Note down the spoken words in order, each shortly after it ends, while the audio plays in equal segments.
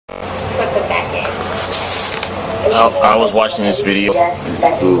put them back in. I was watching this video,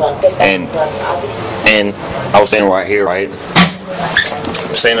 and I was standing right here, right?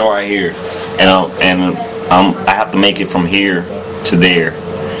 I'm standing right here, and I have to make it from here to there,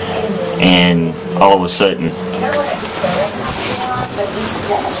 and all of a sudden,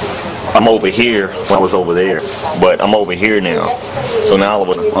 I'm over here when I was over there, but I'm over here now. So now all of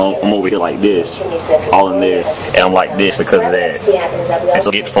a sudden, I'm over here like this, all in there, and I'm like this because of that. And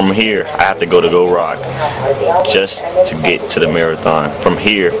so to get from here, I have to go to Go Rock just to get to the marathon. From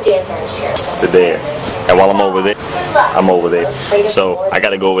here to there. And while I'm over there, I'm over there. So I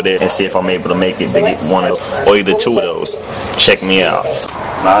gotta go over there and see if I'm able to make it to get one of those, or either two of those. Check me out.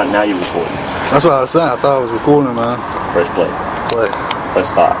 Now you're recording. That's what I was saying. I thought I was recording, man. Press play. Play. Let's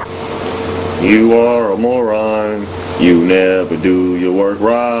stop. You are a moron. You never do your work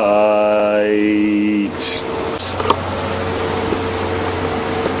right.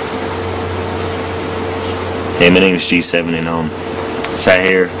 Hey, my name is G7, and sat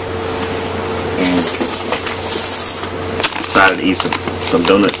here and decided to eat some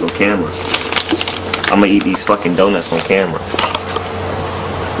donuts on camera. I'm gonna eat these fucking donuts on camera.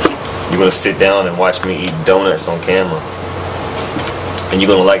 You're gonna sit down and watch me eat donuts on camera. And you're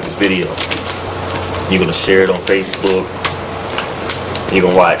gonna like this video. You're gonna share it on Facebook. You're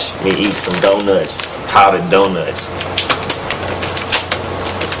gonna watch me eat some donuts, powdered donuts,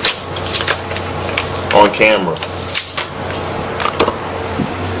 on camera.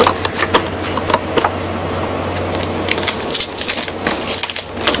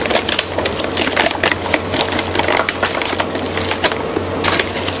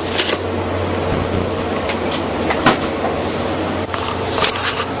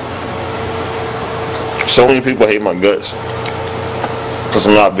 So many people hate my guts because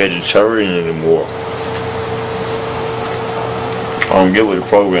I'm not vegetarian anymore. I don't get with the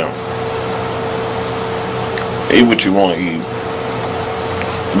program. Eat what you want to eat.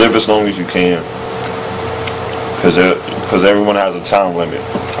 Live as long as you can. Because everyone has a time limit.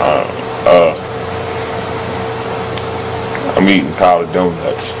 I'm eating powdered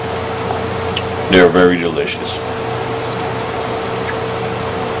donuts. They're very delicious.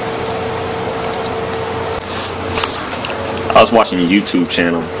 I was watching a YouTube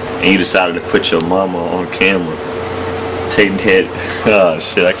channel and you decided to put your mama on camera. Take that. Oh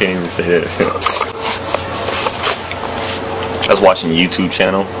shit, I can't even say that. I was watching a YouTube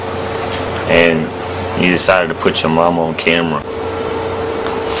channel and you decided to put your mama on camera.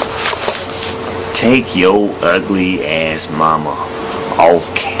 Take your ugly ass mama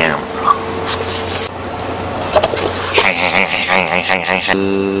off camera.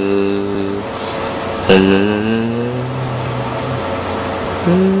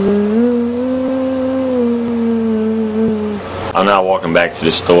 I'm not walking back to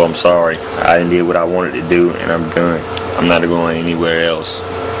the store. I'm sorry. I didn't do what I wanted to do, and I'm done. I'm not going anywhere else.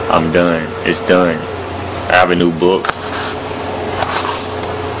 I'm done. It's done. I have a new book.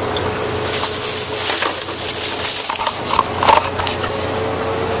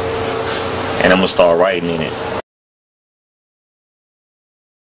 And I'm gonna start writing in it.